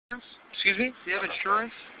insurance? Excuse me? Do you have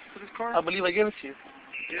insurance for this car? I believe I gave it to you.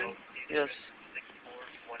 You do? Yes.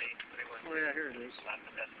 Oh yeah, here it is.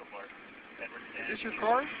 Is this your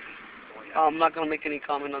car? I'm not going to make any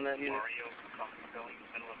comment on that either.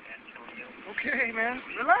 Okay, man.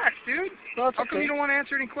 Relax, dude. No, it's How come okay. you don't want to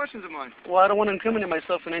answer any questions of mine? Well, I don't want to incriminate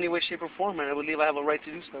myself in any way, shape, or form, and I believe I have a right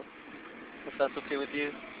to do so. If that's okay with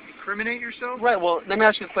you. Incriminate yourself? Right, well, let me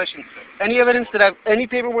ask you a question. Any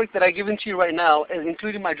paperwork that I've given to you right now,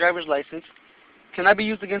 including my driver's license, can that be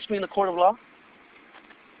used against me in the court of law?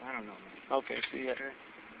 I don't know, man. Okay, so yeah. Okay.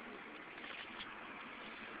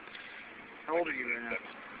 How old are you right now?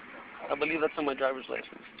 I believe that's on my driver's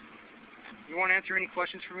license. You want to answer any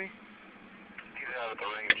questions for me?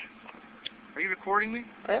 Are you recording me?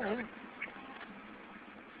 Yeah. Aren't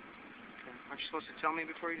you supposed to tell me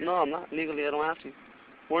before you do? No, I'm not. Legally, I don't have to.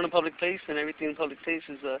 We're in a public place, and everything in public place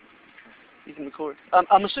is, you can record.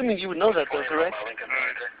 I'm assuming you would know that, though, correct?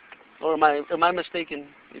 Or am I mistaken,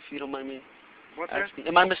 if you don't mind me What's that? asking?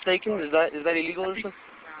 Am I mistaken? Is that illegal or something?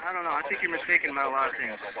 I don't know. I think you're mistaken about a lot of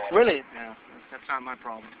things. Really? Yeah, that's not my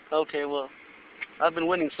problem. Okay, well, I've been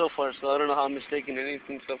winning so far, so I don't know how I'm mistaken in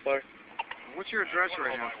anything so far. What's your address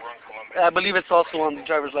right now? I believe it's also on the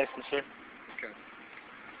driver's license, sir. Okay.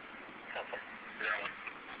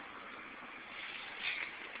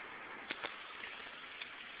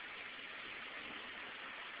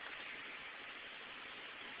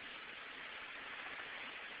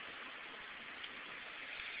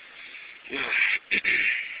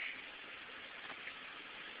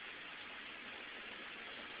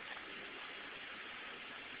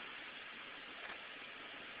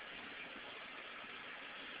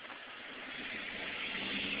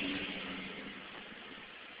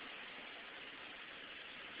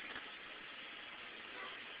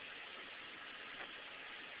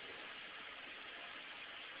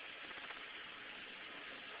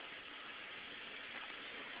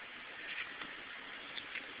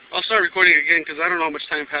 I'll start recording again because I don't know how much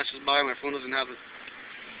time passes by. My phone doesn't have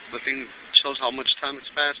the thing that shows how much time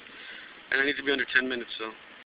it's passed, and I need to be under 10 minutes, so.